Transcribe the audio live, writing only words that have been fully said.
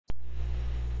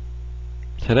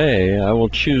Today I will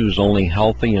choose only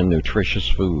healthy and nutritious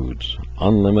foods,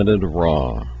 unlimited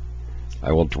raw.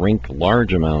 I will drink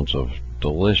large amounts of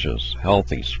delicious,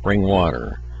 healthy spring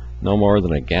water, no more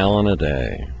than a gallon a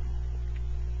day,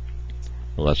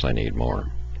 unless I need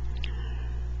more.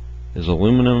 Is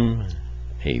aluminum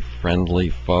a friendly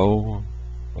foe?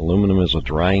 Aluminum is a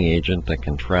drying agent that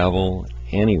can travel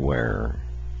anywhere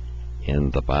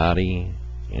in the body,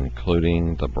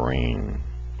 including the brain.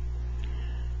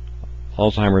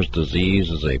 Alzheimer's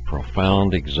disease is a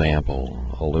profound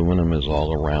example. Aluminum is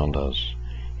all around us.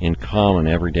 In common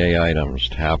everyday items: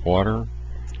 tap water,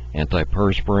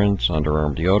 anti-perspirants,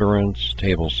 underarm deodorants,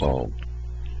 table salt,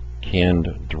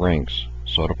 canned drinks,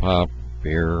 soda pop,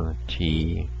 beer,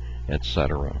 tea,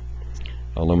 etc.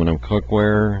 Aluminum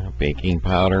cookware, baking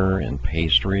powder, and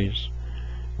pastries.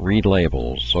 Read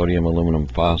labels: sodium aluminum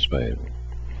phosphate.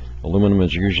 Aluminum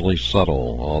is usually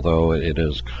subtle, although it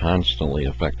is constantly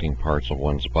affecting parts of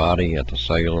one's body at the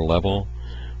cellular level.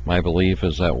 My belief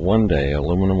is that one day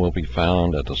aluminum will be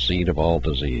found at the seat of all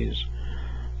disease.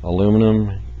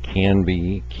 Aluminum can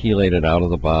be chelated out of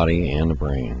the body and the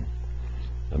brain.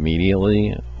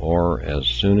 Immediately, or as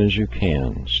soon as you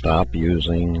can, stop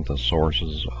using the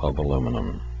sources of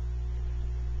aluminum.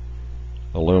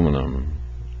 Aluminum,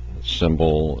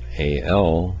 symbol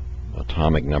Al,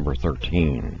 atomic number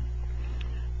 13.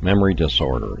 Memory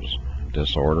disorders.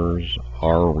 Disorders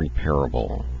are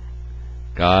repairable.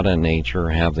 God and nature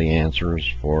have the answers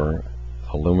for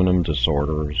aluminum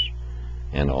disorders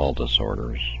and all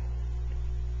disorders.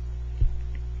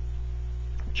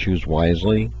 Choose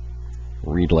wisely.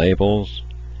 Read labels.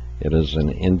 It is an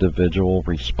individual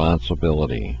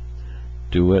responsibility.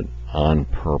 Do it on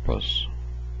purpose.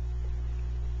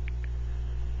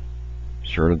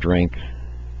 Sure to drink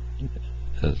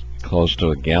close to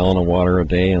a gallon of water a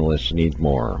day unless you need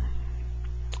more.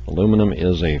 Aluminum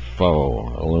is a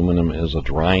foe. Aluminum is a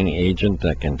drying agent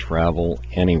that can travel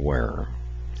anywhere.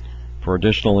 For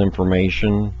additional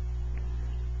information,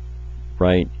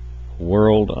 write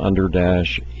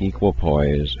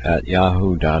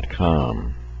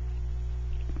world_equipoise@yahoo.com.